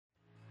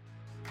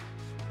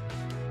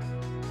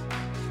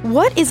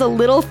What is a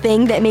little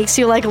thing that makes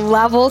you like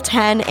level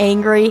 10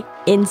 angry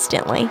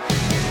instantly?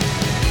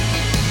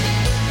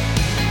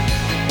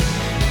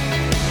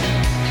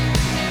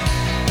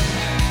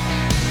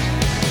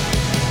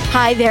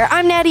 Hi there,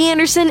 I'm Natty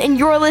Anderson, and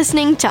you're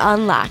listening to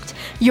Unlocked,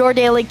 your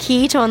daily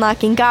key to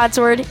unlocking God's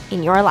Word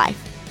in your life.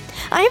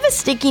 I have a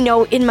sticky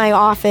note in my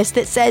office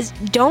that says,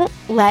 "Don't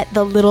let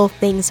the little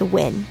things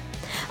win."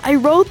 I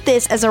wrote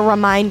this as a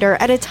reminder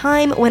at a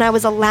time when I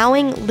was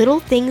allowing little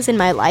things in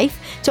my life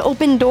to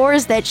open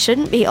doors that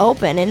shouldn't be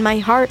open in my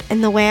heart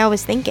and the way I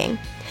was thinking.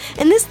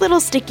 And this little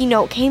sticky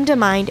note came to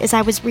mind as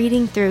I was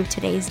reading through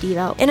today's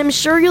Devo. And I'm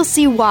sure you'll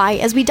see why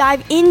as we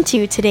dive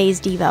into today's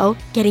Devo,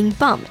 Getting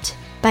Bumped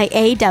by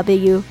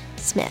A.W.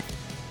 Smith.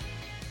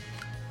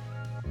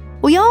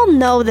 We all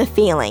know the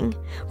feeling.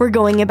 We're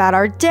going about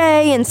our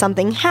day and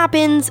something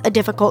happens, a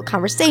difficult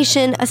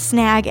conversation, a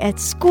snag at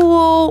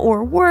school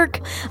or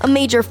work, a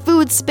major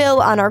food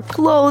spill on our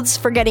clothes,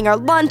 forgetting our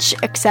lunch,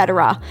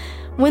 etc.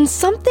 When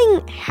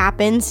something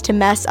happens to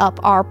mess up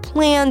our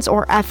plans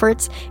or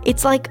efforts,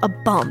 it's like a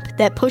bump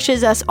that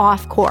pushes us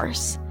off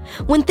course.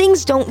 When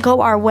things don't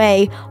go our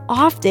way,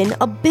 often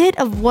a bit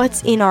of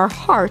what's in our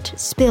heart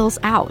spills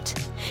out.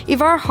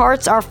 If our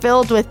hearts are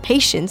filled with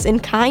patience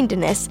and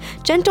kindness,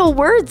 gentle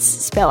words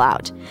spill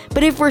out.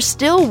 But if we're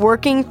still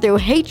working through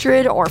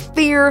hatred or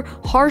fear,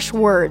 harsh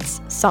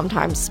words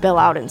sometimes spill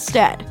out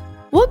instead.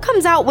 What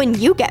comes out when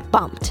you get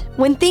bumped?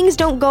 When things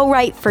don't go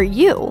right for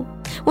you?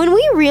 When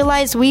we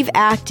realize we've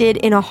acted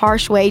in a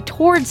harsh way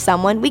towards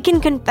someone, we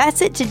can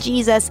confess it to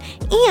Jesus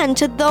and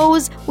to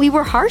those we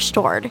were harsh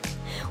toward.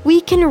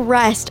 We can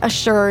rest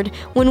assured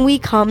when we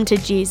come to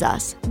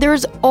Jesus.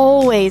 There's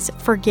always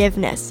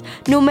forgiveness,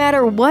 no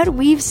matter what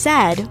we've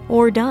said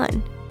or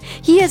done.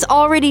 He has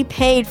already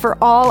paid for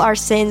all our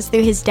sins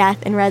through his death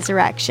and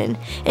resurrection,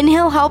 and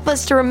he'll help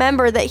us to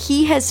remember that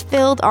he has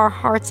filled our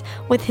hearts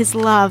with his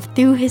love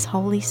through his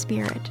Holy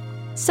Spirit.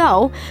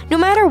 So, no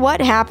matter what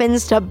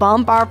happens to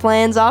bump our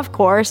plans off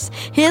course,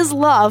 his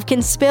love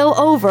can spill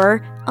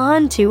over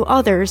onto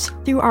others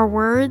through our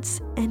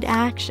words and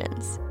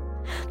actions.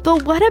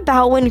 But what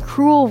about when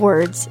cruel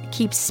words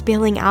keep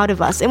spilling out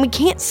of us and we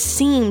can't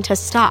seem to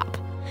stop?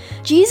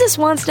 Jesus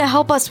wants to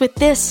help us with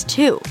this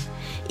too.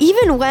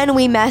 Even when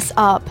we mess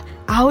up,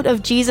 out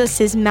of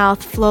Jesus'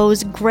 mouth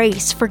flows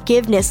grace,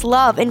 forgiveness,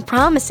 love, and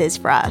promises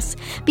for us,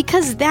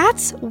 because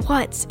that's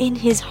what's in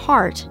his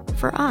heart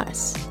for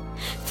us.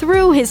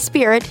 Through his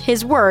Spirit,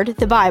 his Word,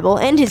 the Bible,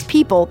 and his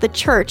people, the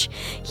church,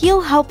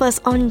 he'll help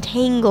us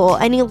untangle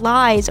any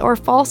lies or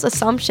false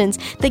assumptions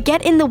that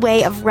get in the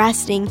way of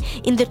resting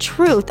in the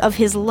truth of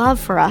his love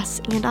for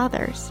us and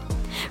others.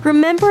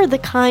 Remember, the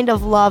kind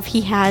of love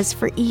he has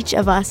for each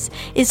of us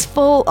is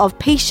full of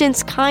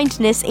patience,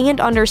 kindness,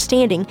 and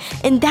understanding,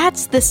 and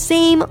that's the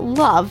same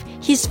love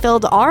he's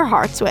filled our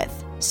hearts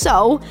with.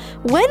 So,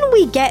 when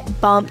we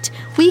get bumped,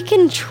 we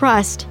can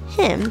trust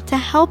him to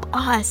help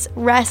us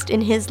rest in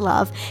his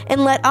love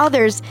and let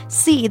others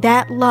see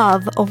that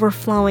love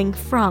overflowing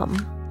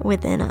from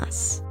within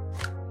us.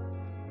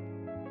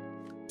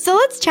 So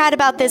let's chat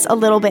about this a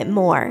little bit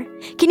more.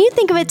 Can you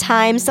think of a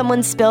time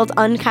someone spilled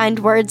unkind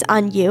words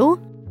on you?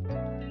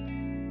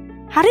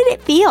 How did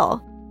it feel?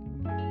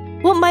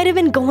 What might have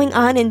been going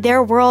on in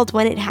their world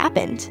when it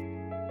happened?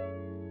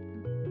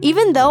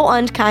 Even though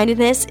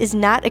unkindness is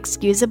not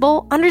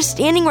excusable,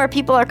 understanding where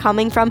people are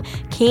coming from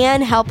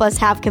can help us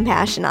have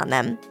compassion on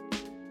them.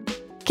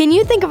 Can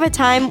you think of a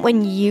time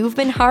when you've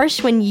been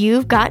harsh, when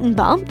you've gotten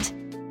bumped?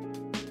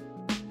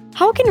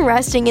 How can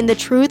resting in the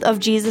truth of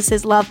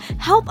Jesus' love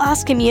help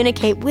us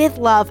communicate with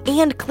love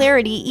and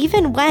clarity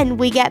even when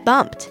we get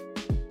bumped?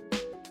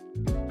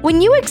 When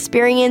you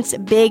experience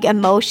big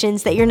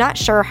emotions that you're not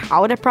sure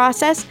how to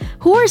process,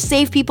 who are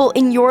safe people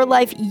in your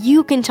life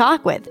you can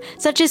talk with,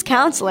 such as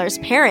counselors,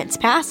 parents,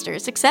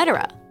 pastors,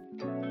 etc.?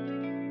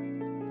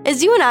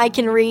 As you and I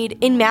can read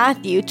in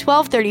Matthew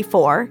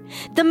 12:34,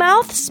 the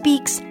mouth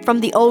speaks from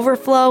the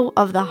overflow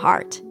of the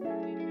heart.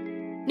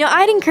 Now,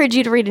 I'd encourage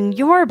you to read in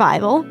your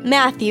Bible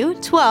Matthew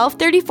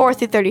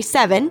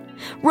 12:34-37,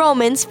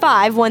 Romans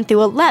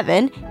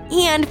 5:1-11,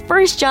 and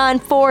 1 John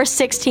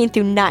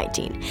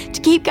 4:16-19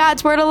 to keep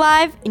God's Word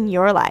alive in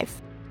your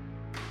life.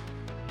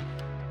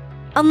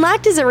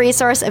 Unlocked is a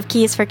resource of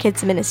Keys for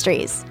Kids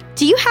Ministries.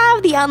 Do you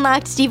have the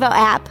Unlocked Devo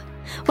app?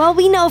 Well,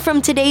 we know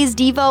from today's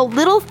Devo,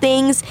 little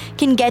things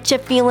can get you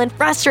feeling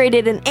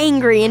frustrated and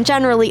angry and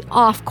generally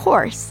off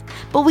course.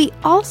 But we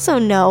also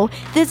know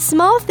that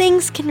small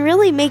things can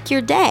really make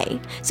your day.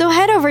 So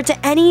head over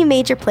to any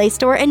major Play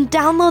Store and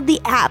download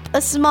the app,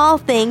 A Small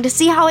Thing, to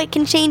see how it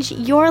can change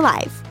your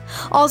life.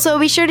 Also,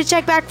 be sure to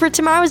check back for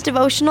tomorrow's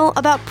devotional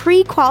about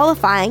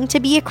pre-qualifying to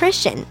be a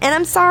Christian. And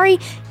I'm sorry,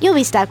 you'll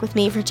be stuck with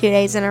me for 2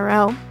 days in a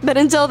row. But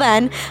until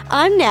then,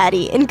 I'm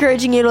Natty,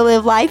 encouraging you to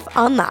live life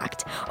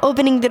unlocked,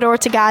 opening the door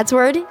to God's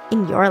Word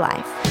in your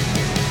life.